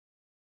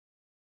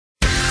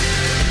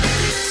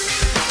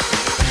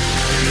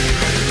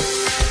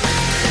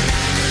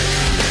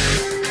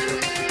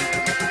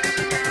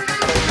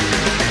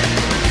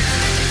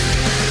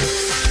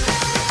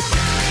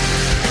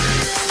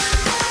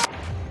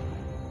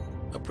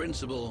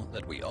principle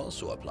that we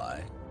also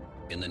apply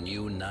in the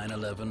new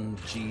 911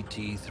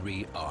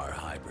 GT3 R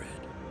Hybrid.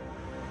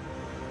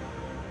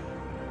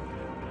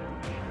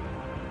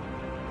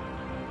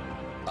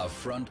 A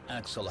front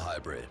axle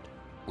hybrid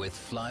with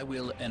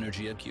flywheel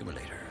energy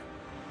accumulator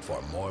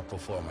for more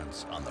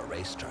performance on the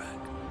racetrack.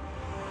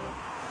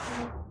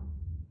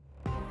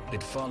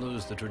 It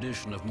follows the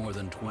tradition of more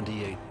than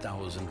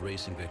 28,000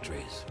 racing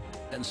victories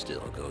and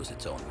still goes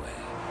its own way.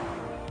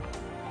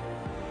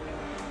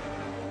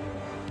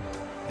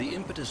 The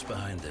impetus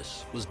behind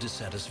this was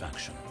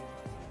dissatisfaction.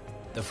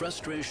 The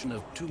frustration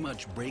of too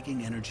much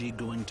braking energy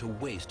going to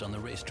waste on the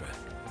racetrack.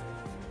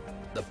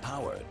 The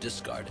power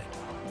discarded.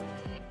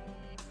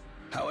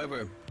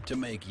 However, to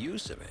make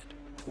use of it,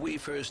 we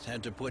first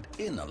had to put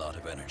in a lot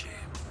of energy.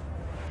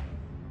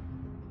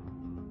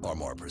 Or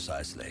more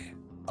precisely,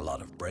 a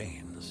lot of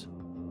brains.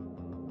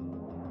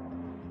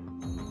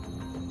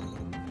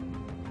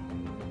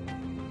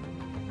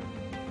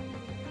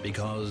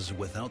 Because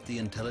without the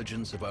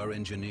intelligence of our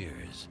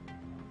engineers,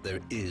 there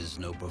is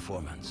no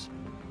performance.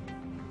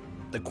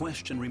 The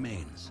question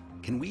remains,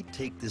 can we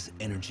take this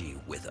energy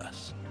with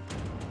us?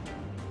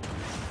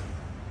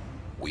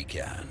 We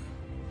can.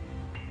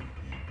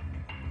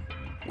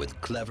 With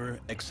clever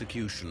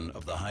execution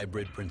of the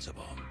hybrid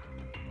principle,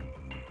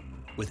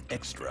 with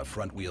extra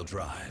front-wheel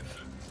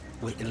drive,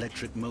 with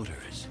electric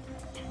motors,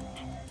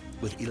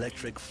 with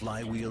electric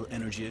flywheel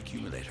energy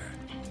accumulator,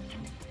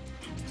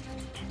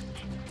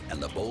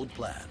 and the bold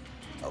plan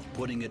of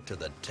putting it to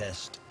the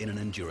test in an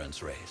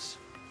endurance race.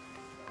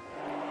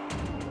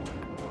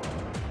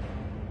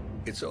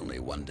 It's only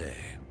one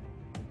day,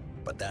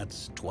 but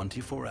that's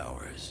 24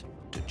 hours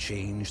to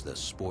change the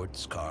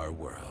sports car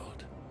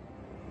world.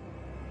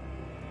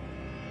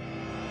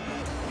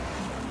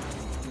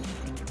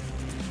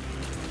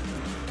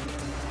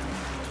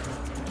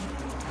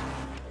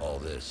 All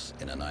this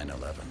in a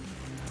 911.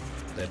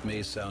 That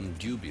may sound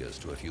dubious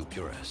to a few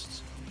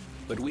purists,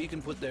 but we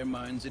can put their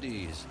minds at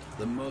ease.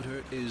 The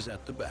motor is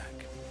at the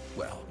back.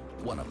 Well,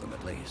 one of them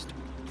at least.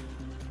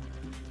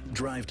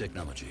 Drive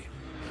technology.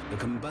 The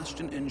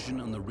combustion engine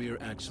on the rear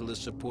axle is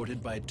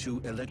supported by two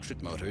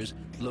electric motors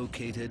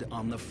located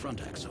on the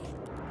front axle.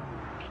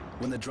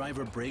 When the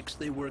driver brakes,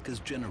 they work as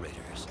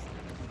generators.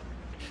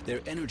 Their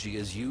energy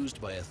is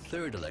used by a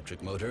third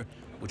electric motor,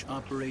 which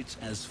operates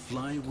as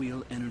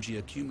flywheel energy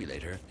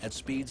accumulator at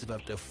speeds of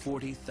up to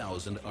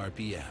 40,000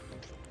 RPM.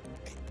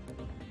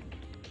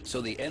 So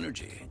the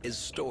energy is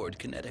stored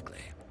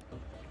kinetically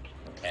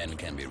and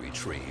can be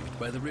retrieved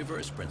by the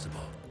reverse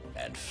principle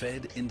and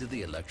fed into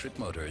the electric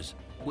motors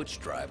which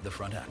drive the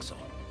front axle.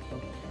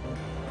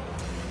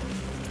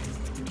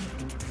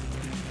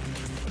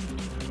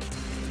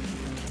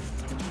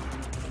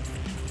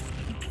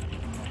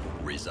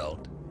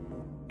 Result: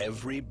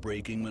 every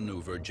braking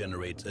maneuver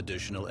generates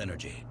additional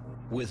energy,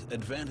 with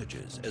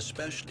advantages,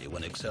 especially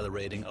when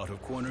accelerating out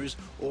of corners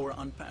or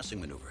on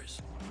passing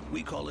maneuvers.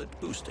 We call it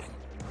boosting.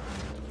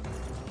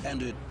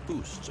 And it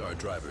boosts our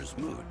driver's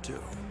mood,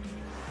 too.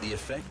 The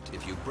effect,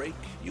 if you brake,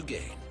 you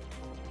gain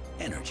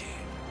energy.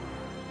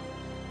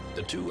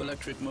 The two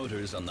electric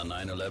motors on the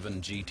 911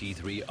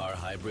 GT3 R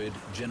Hybrid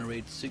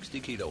generate 60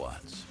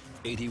 kilowatts,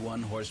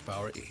 81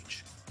 horsepower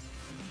each.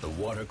 The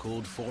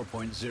water-cooled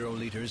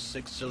 4.0-liter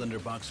six-cylinder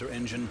boxer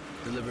engine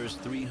delivers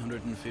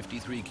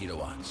 353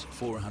 kilowatts,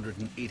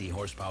 480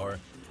 horsepower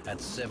at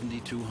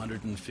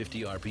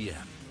 7,250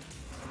 RPM.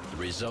 The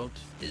result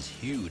is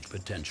huge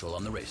potential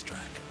on the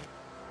racetrack.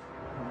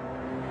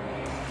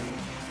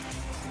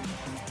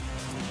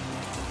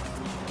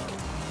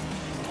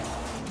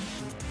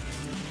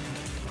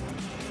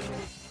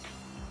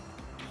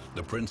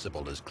 The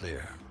principle is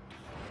clear.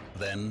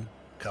 Then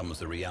comes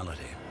the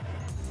reality.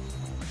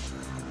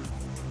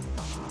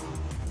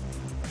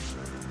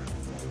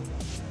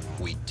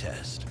 We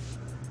test,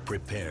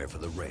 prepare for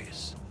the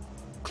race,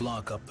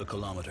 clock up the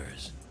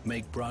kilometers,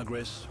 make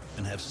progress,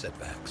 and have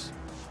setbacks,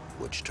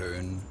 which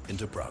turn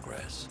into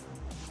progress.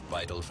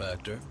 Vital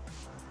factor: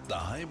 the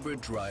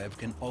hybrid drive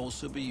can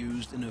also be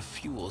used in a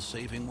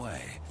fuel-saving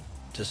way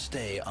to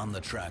stay on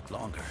the track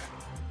longer,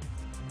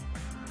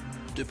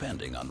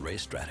 depending on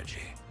race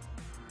strategy.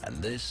 And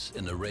this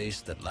in a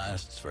race that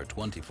lasts for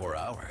 24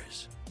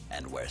 hours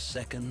and where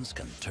seconds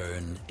can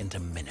turn into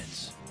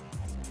minutes.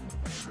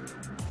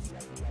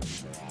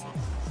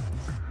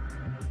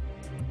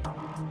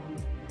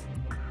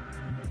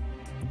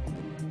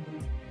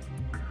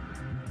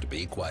 To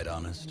be quite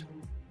honest,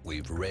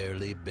 we've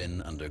rarely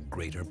been under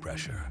greater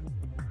pressure.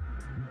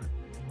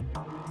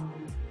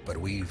 But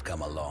we've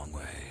come a long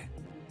way.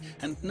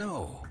 And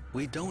no,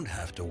 we don't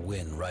have to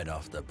win right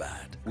off the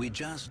bat. We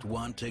just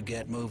want to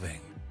get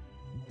moving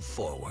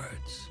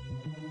forwards.